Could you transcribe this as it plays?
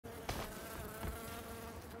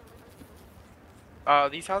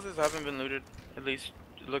These houses haven't been looted. At least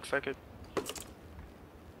it looks like it.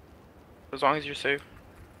 As long as you're safe.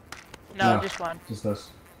 No, just one. Just this.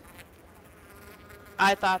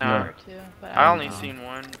 I thought Nah. there were two, but I only seen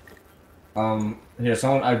one. Yeah,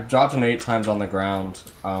 someone, I dropped an 8 times on the ground.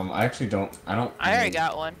 I actually don't, I already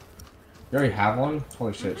got one. You already have one?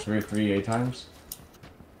 Holy shit, so we have 3 8 times?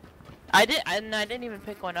 I didn't even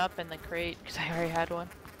pick one up in the crate, because I already had one.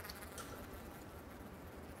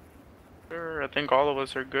 Sure, I think all of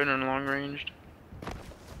us are good in long ranged.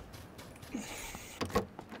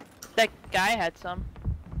 That guy had some.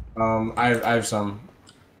 I have some.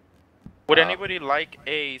 Would anybody like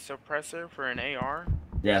a suppressor for an AR?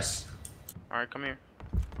 Yes. Alright, come here.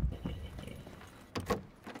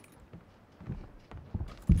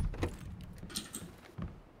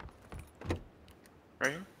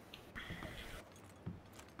 Right here?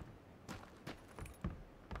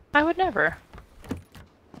 I would never.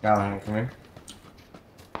 Callahan, come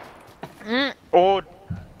here. Oh,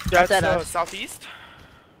 that's us. southeast?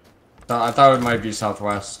 I thought it might be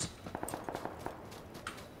southwest.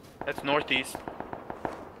 That's northeast.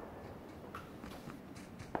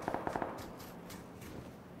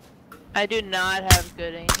 I do not have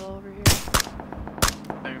good angle over here.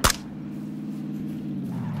 Same.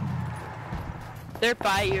 They're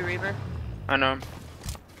by you, Reaver. I know.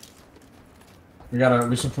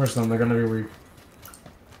 We should push them, they're gonna be weak.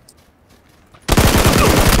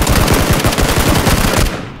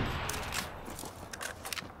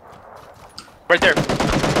 Right there.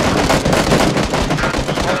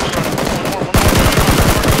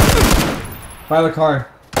 By the car.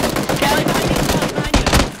 Callie, behind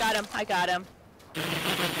you. Got him. I got him.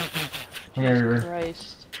 Come here, Reaver.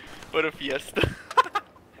 Christ. What a fiesta.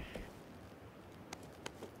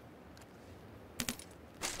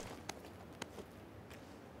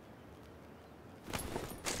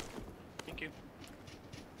 Thank you.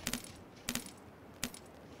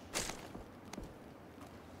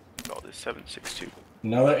 Oh, this 762.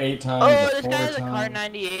 Another 8 times. Oh, this 4 guy has a times. car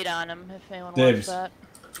 98 on him, if anyone Dibs. wants that.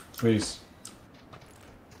 Please.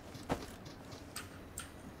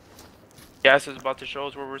 Gas is about to show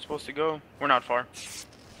us where we're supposed to go. We're not far.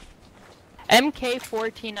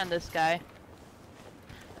 MK14 on this guy.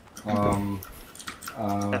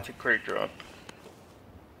 That's a crate drop.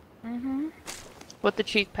 With the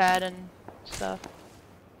cheek pad and stuff.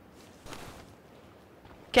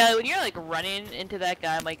 Kelly, when you're like running into that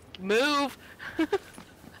guy, I'm like, move!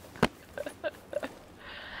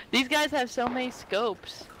 These guys have so many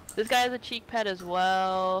scopes. This guy has a cheek pad as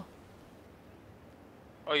well.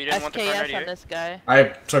 Oh, you didn't want the car SKS 98? on this guy. I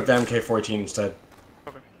took the MK14 instead.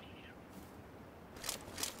 Okay.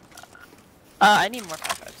 I need more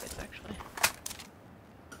 5.56 actually.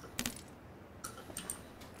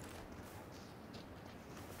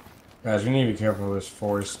 Guys, we need to be careful of this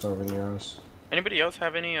forest over near us. Anybody else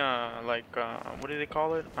have any, what do they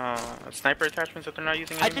call it? Sniper attachments that they're not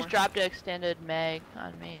using I anymore? just dropped an extended mag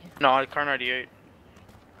on me. No, car 98.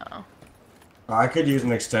 Oh. I could use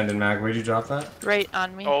an extended mag. Where'd you drop that? Right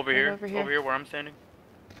on me. Oh, over right here. Over here. Over here where I'm standing.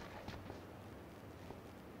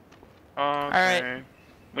 Okay. Alright.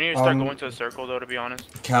 We need to start going to a circle though, to be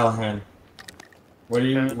honest. Callahan. What are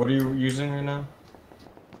you using right now?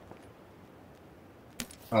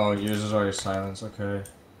 Oh, yours is already silenced, okay.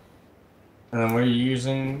 And then what are you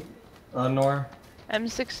using, Nor?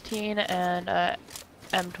 M16 and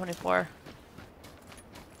M24.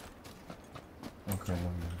 Okay.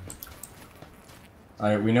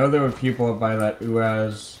 Alright, we know there were people by that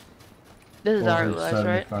UAZ. This is our UAZ,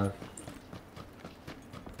 right? 75.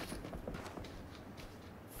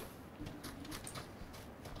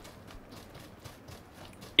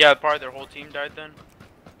 Yeah, probably their whole team died then.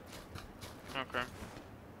 Okay.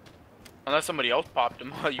 Unless somebody else popped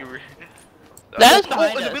him while you were... That was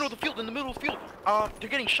behind in the us. middle of the field, in the middle of the field! They're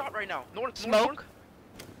getting shot right now. North, Smoke? north.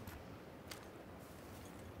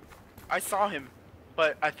 I saw him,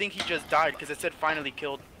 but I think he just died because it said finally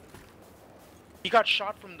killed. He got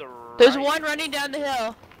shot from the right. There's one running down the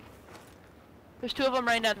hill. There's two of them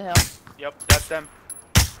running down the hill. Yep, that's them.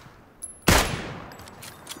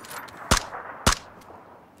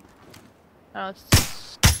 Oh, it's...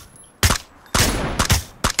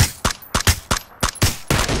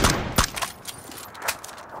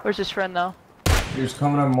 Where's his friend though? He was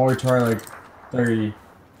coming up more toward like 30.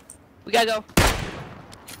 We gotta go.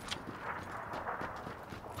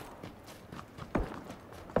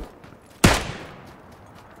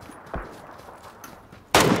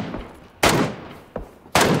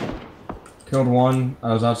 Killed one.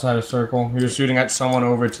 I was outside a circle. He was shooting at someone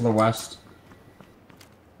over to the west.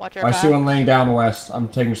 Watch our I back. see one laying down west. I'm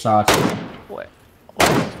taking shots. What?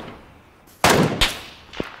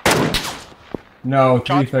 No,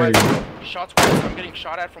 Shots 330. west. Shots west. I'm getting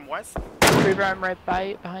shot at from west. Reaver, I'm right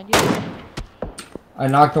behind you. I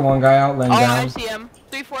knocked the one guy out, laying Oh, down. I see him.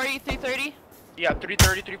 340, 330. Yeah,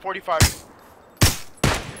 330, 345.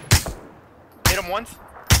 Hit him once.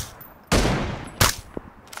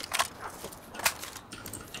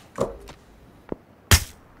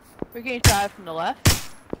 We're getting shot from the left.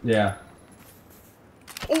 Yeah.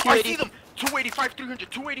 Oh, I see them. 285, 300.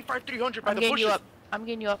 285, 300 by I'm the getting bushes. you up. I'm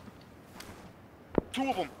getting you up. Two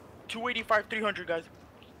of them. 285, 300 guys.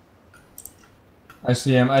 I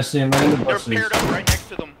see him. I see him right in the They're bushes. paired up right next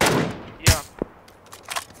to them. Yeah.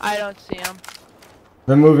 I don't see him.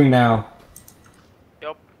 They're moving now.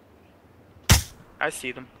 Yep. I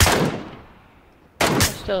see them. I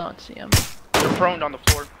still don't see him. They're prone on the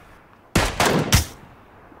floor.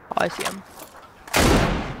 Oh, I see him.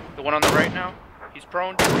 The one on the right now. He's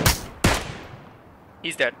prone.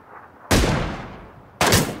 He's dead.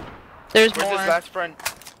 There's Where's more. his last friend?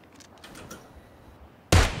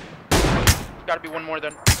 Gotta be one more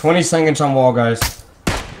then. 20 seconds on wall, guys.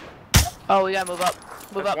 Oh, we gotta move up.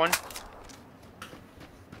 Move That's up. one.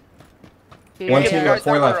 Here, One Yeah, team the here. left,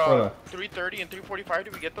 guys four that left, were, four left. 330 and 345,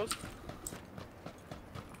 did we get those?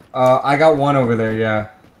 I got one over there, yeah.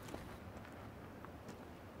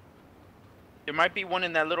 There might be one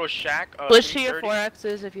in that little shack. Push to your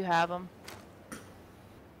 330. 4Xs if you have them.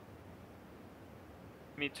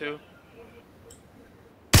 Me too.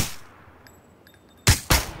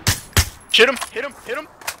 Hit him! Hit him! Hit him!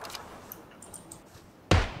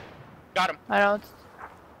 Got him. I don't.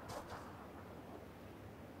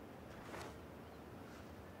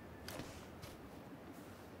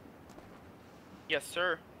 Yes,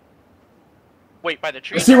 sir. Wait, by the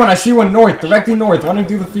tree. I see one north, directly north, running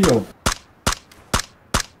through the field.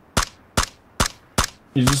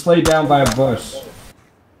 He's just laid down by a bush.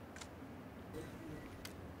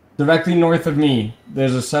 Directly north of me,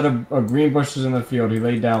 there's a set of green bushes in the field. He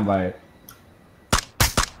laid down by it.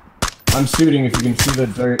 I'm shooting if you can see the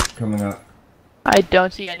dirt coming up. I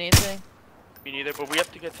don't see anything. Me neither, but we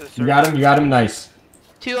have to get to the You surface. got him, nice.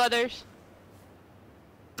 Two others.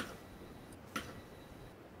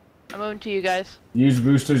 I'm moving to you guys. Use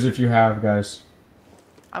boosters if you have, guys.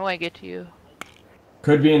 I'm gonna get to you.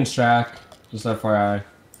 Could be in shack, just FYI.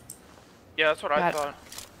 Yeah, that's what I Got it. thought.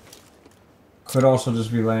 Could also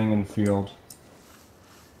just be laying in field.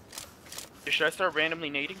 Should I start randomly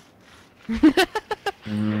nading?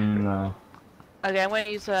 No. Okay, I'm gonna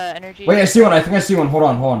use energy. Wait, I see one. I think I see one. Hold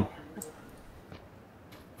on.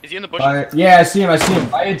 Is he in the bushes? Yeah, I see him.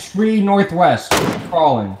 By a tree northwest.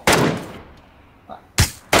 Crawling.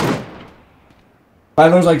 By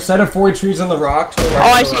those, like, set of 4 trees on the rocks.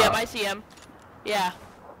 Oh, I see him. Yeah.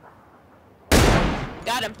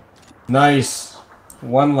 Got him. Nice.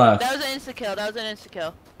 One left. That was an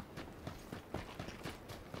insta-kill.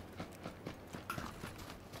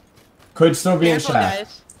 Could still be Careful, in shack.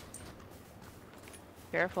 guys.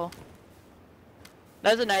 Careful.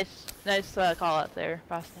 That was a nice call out there,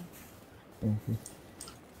 Boston.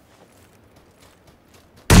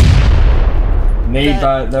 Nade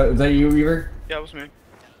by, is that you, Weaver? Yeah, it was me.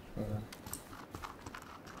 Okay.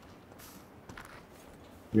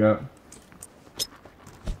 Yep.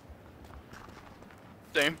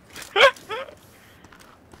 Same.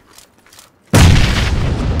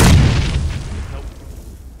 Nope.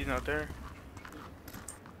 He's not there.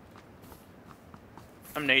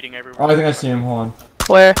 I'm nading everywhere. Oh, I think I see him. Hold on.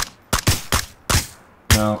 Where?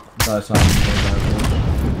 No, that's not him.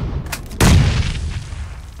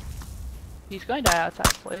 He's going to die outside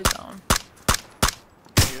play zone.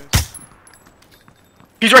 He is.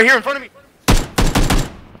 He's right here in front of me!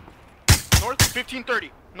 North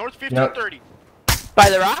 1530. North 1530. By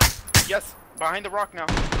the rock? Yes, behind the rock now.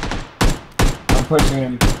 I'm pushing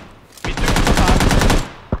him. Me too.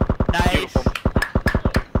 Nice. Beautiful.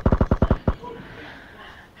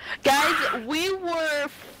 Guys, we were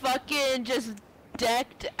fucking just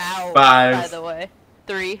decked out. 5. By the way.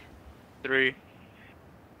 3. 3.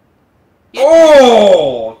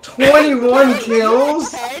 Oh! 21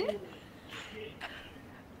 kills? 10?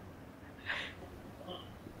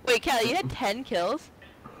 Wait, Callie, you had 10 kills?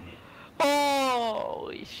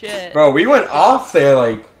 Holy shit. Bro, we went off there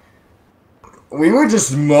like... We were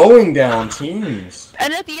just mowing down teams.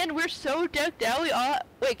 And at the end, we're so decked out, we all...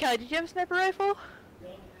 Wait, Callie, did you have a sniper rifle?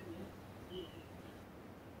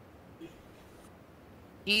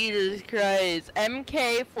 Jesus Christ.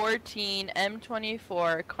 MK14,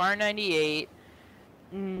 M24, Car 98,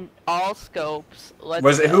 all scopes.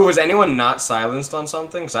 Let's go. Was anyone not silenced on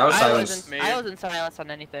something? Because I was silenced. Me. I wasn't silenced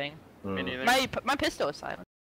on anything. Me neither. My pistol was silenced.